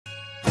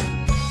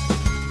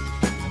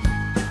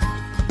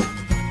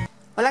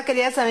Hola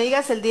queridas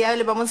amigas, el día de hoy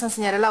les vamos a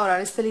enseñar a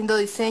elaborar este lindo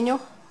diseño,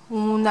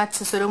 un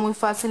accesorio muy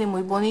fácil y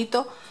muy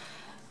bonito.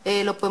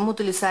 Lo podemos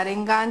utilizar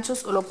en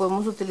ganchos o lo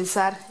podemos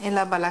utilizar en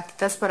las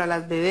balaquitas para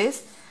las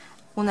bebés.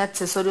 Un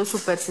accesorio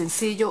súper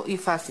sencillo y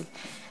fácil.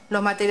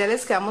 Los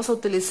materiales que vamos a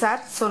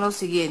utilizar son los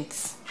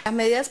siguientes. Las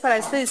medidas para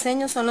este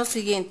diseño son los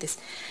siguientes.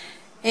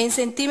 En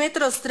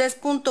centímetros,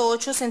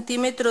 3.8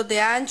 centímetros de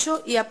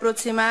ancho y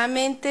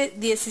aproximadamente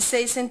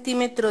 16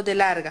 centímetros de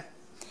larga.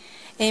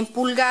 En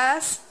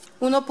pulgadas,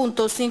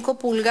 1.5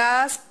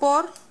 pulgadas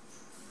por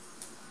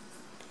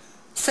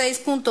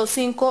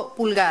 6.5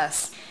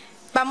 pulgadas.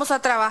 Vamos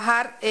a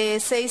trabajar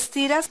 6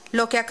 tiras.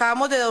 Lo que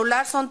acabamos de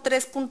doblar son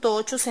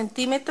 3.8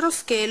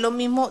 centímetros, que es lo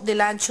mismo del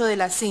ancho de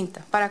la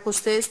cinta, para que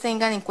ustedes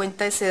tengan en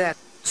cuenta ese dato.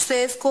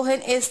 Ustedes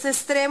cogen este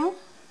extremo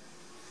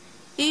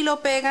y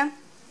lo pegan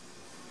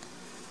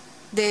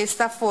de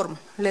esta forma.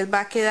 Les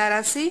va a quedar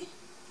así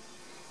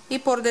y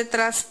por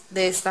detrás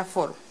de esta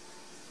forma.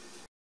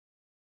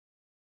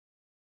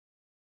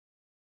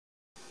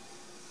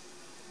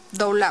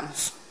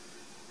 Doblamos.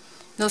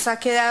 Nos ha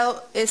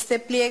quedado este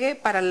pliegue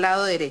para el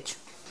lado derecho.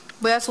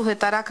 Voy a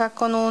sujetar acá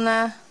con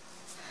una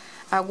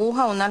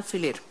aguja o un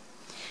alfiler.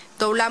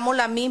 Doblamos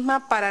la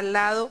misma para el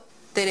lado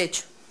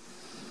derecho.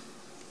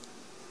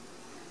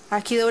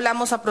 Aquí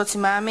doblamos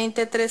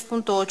aproximadamente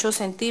 3.8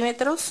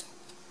 centímetros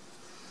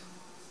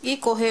y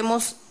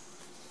cogemos,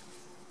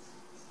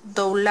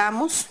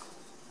 doblamos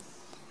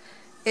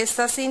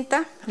esta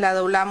cinta, la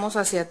doblamos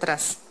hacia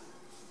atrás.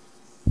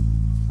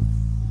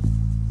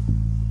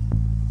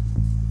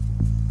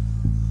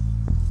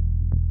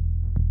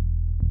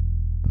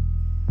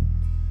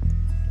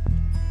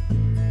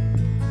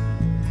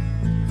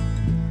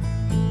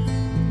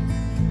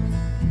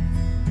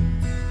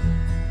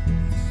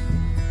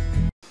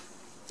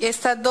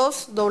 Estas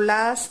dos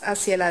dobladas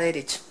hacia la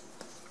derecha.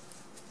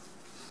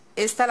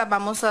 Esta la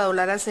vamos a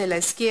doblar hacia la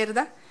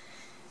izquierda.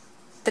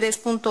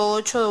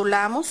 3.8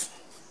 doblamos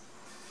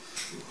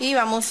y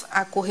vamos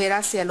a coger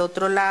hacia el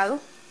otro lado.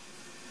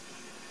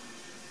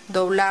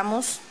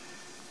 Doblamos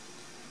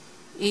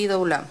y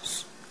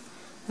doblamos.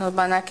 Nos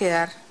van a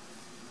quedar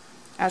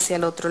hacia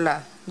el otro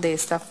lado de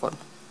esta forma.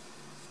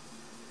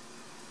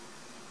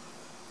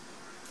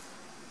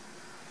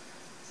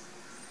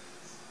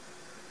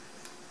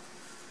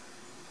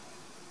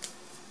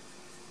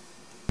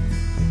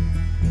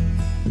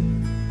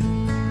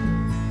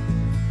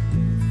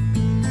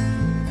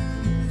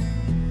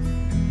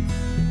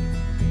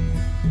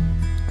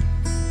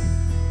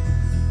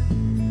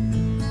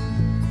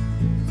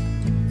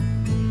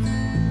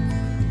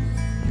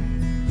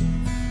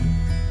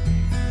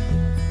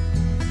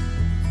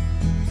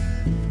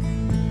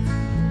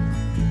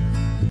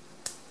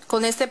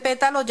 Con este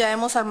pétalo ya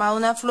hemos armado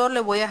una flor.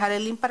 Les voy a dejar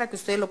el link para que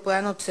ustedes lo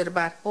puedan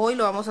observar. Hoy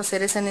lo vamos a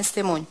hacer es en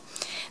este moño.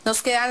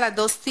 Nos quedan las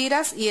dos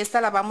tiras y esta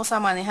la vamos a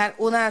manejar,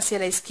 una hacia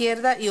la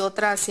izquierda y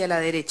otra hacia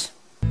la derecha.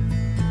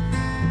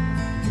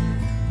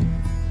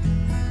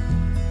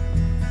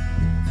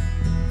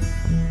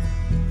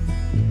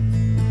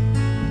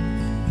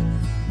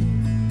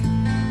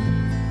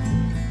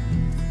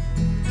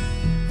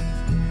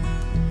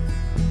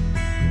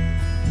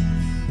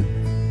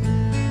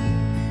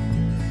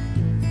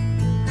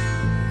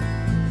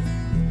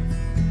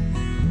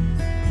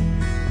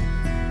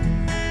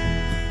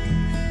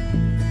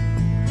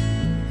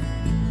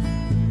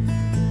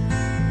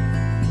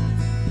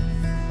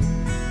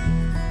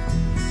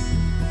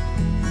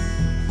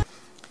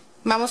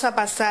 Vamos a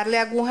pasarle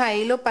aguja a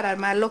hilo para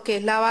armar lo que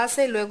es la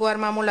base y luego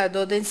armamos las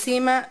dos de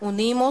encima,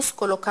 unimos,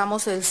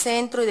 colocamos el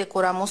centro y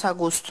decoramos a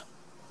gusto.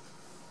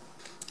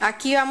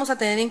 Aquí vamos a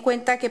tener en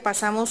cuenta que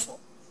pasamos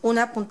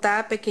una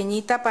puntada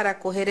pequeñita para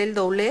coger el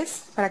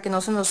doblez, para que no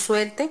se nos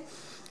suelte,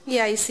 y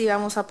ahí sí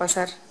vamos a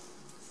pasar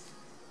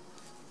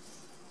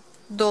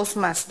dos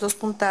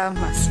puntadas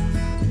más.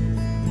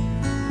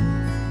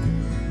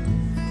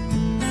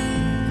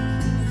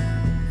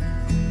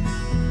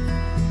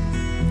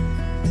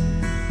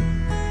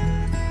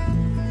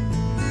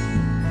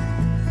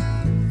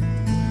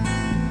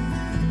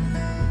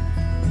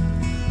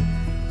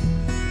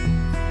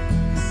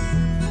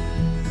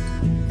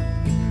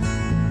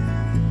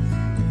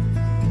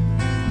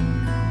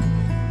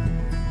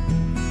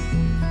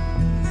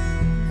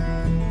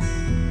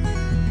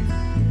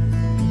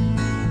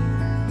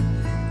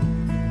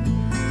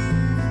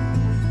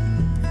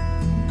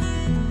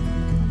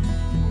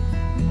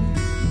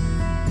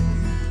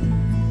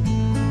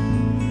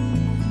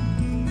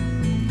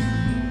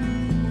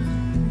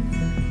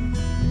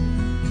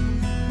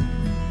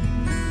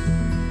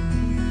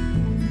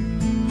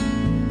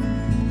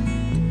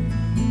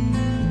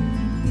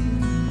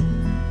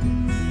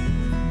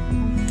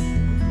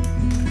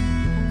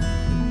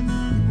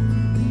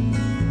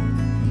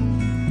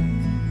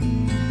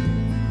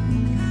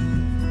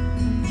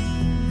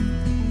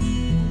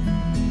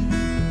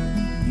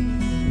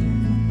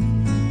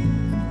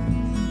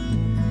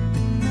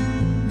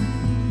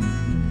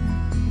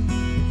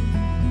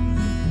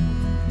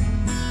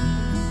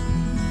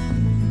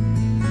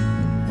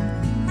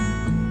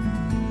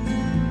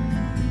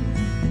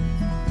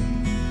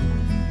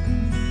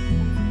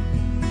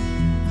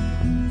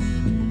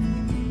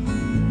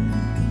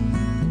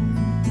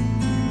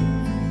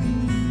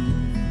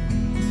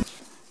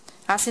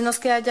 Así nos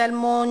queda ya el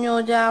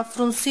moño ya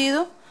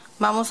fruncido.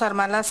 Vamos a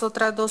armar las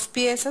otras dos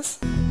piezas.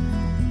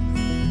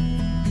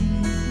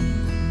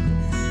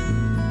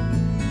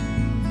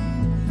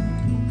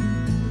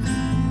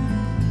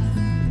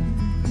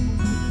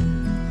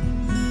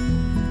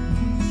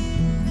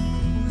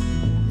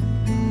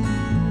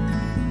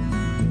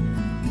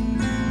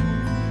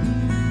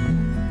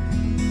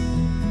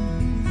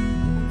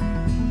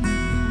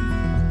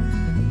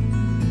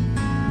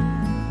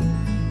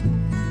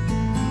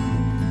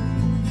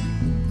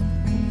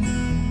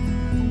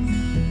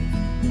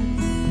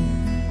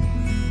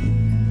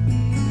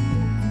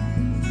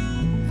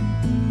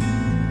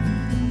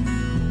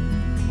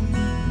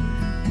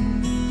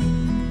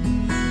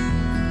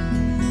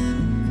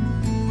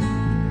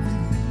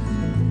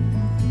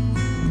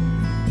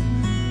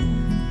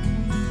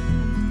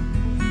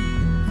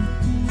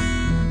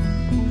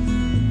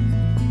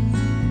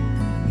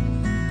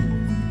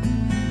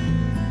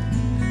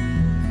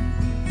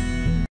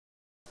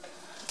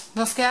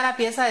 Nos queda la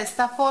pieza de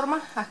esta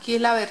forma. Aquí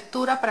es la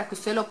abertura para que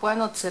ustedes lo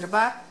puedan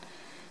observar.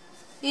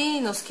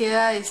 Y nos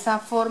queda de esta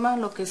forma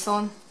lo que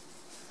son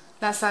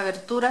las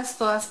aberturas,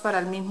 todas para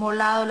el mismo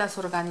lado, las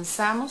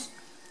organizamos.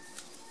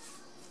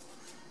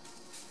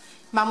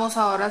 Vamos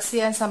ahora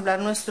sí a ensamblar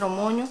nuestro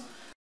moño.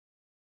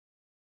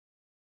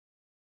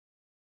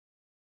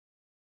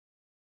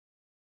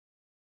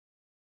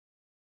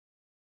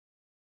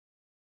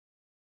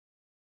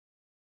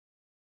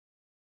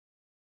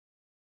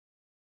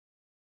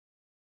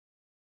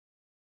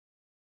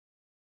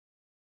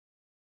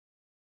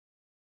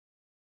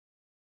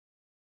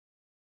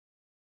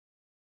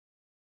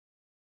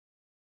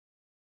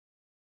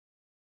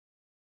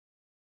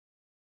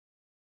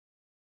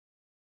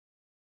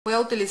 Voy a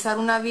utilizar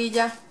una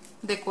villa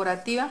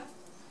decorativa.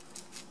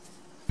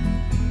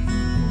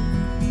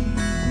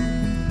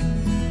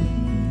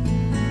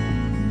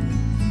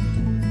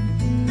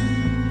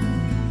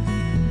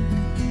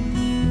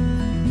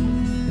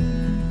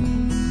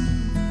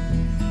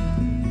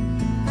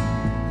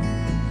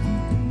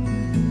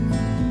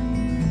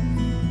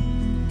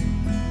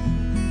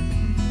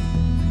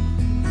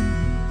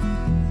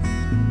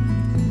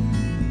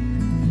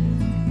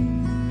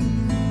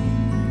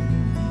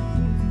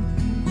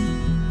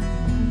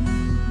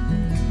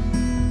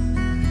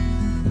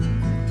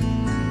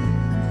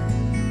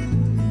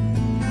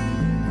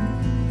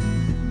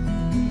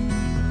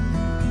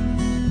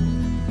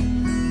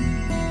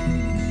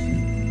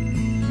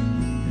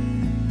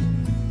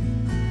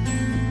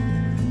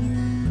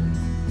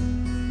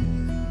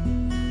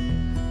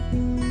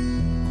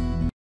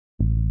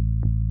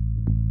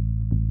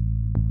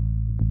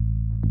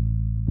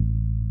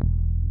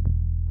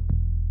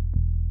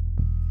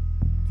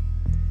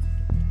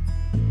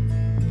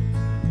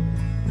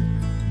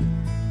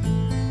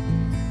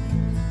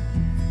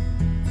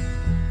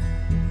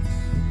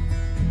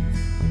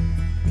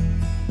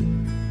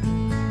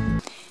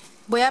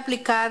 Voy a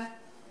aplicar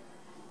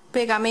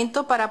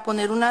pegamento para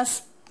poner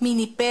unas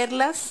mini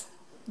perlas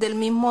del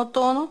mismo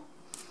tono.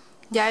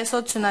 Ya es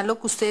opcional lo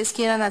que ustedes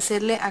quieran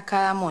hacerle a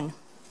cada moño.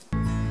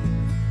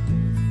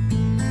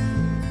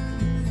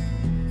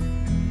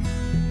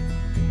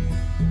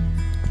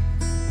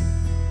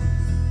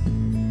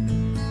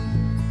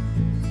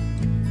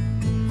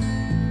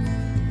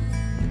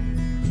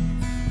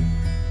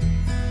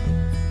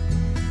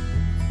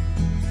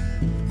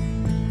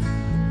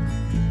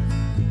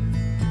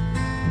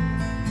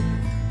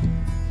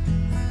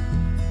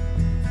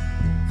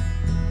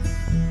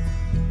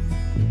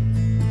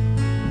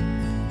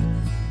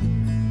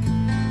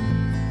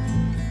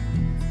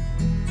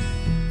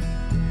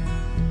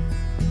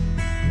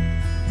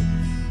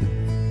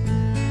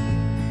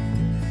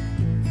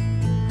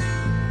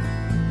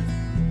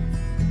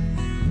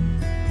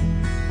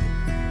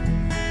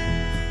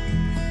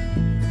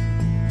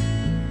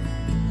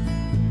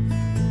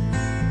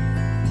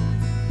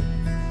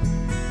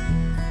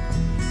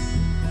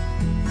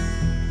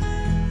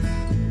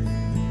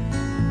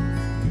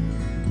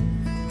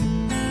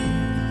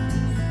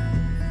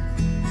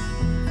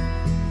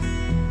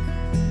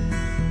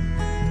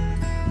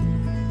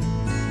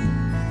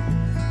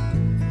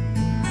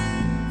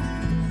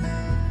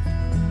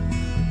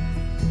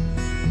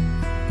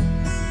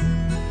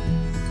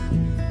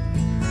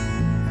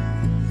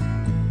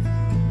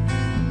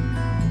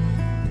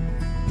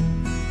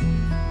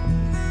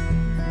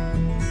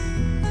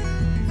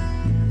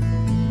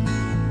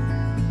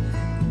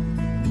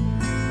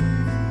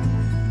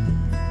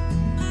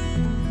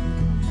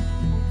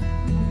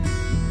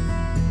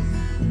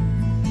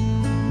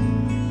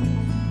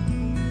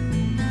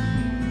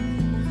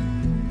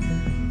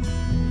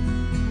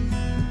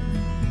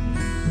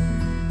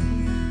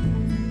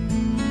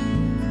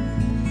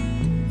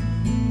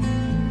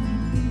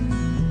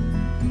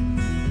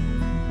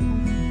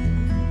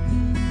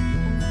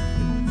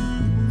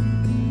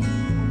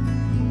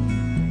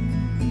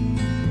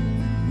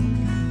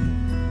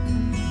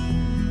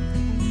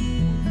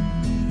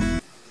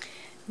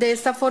 De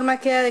esta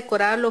forma queda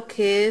decorado lo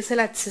que es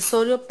el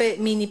accesorio,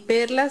 mini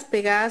perlas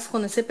pegadas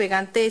con ese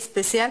pegante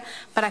especial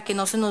para que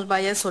no se nos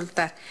vaya a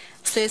soltar.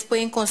 Ustedes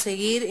pueden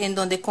conseguir en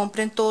donde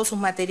compren todos sus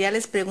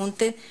materiales,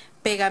 pregunten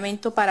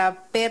pegamento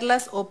para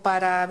perlas o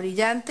para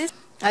brillantes.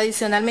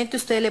 Adicionalmente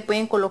ustedes le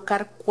pueden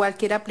colocar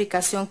cualquier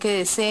aplicación que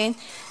deseen,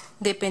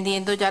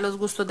 dependiendo ya los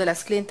gustos de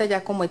las clientas,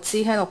 ya como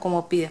exijan o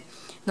como pidan.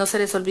 No se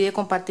les olvide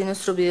compartir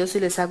nuestros videos si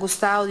les ha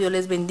gustado. Dios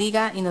les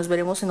bendiga y nos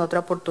veremos en otra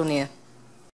oportunidad.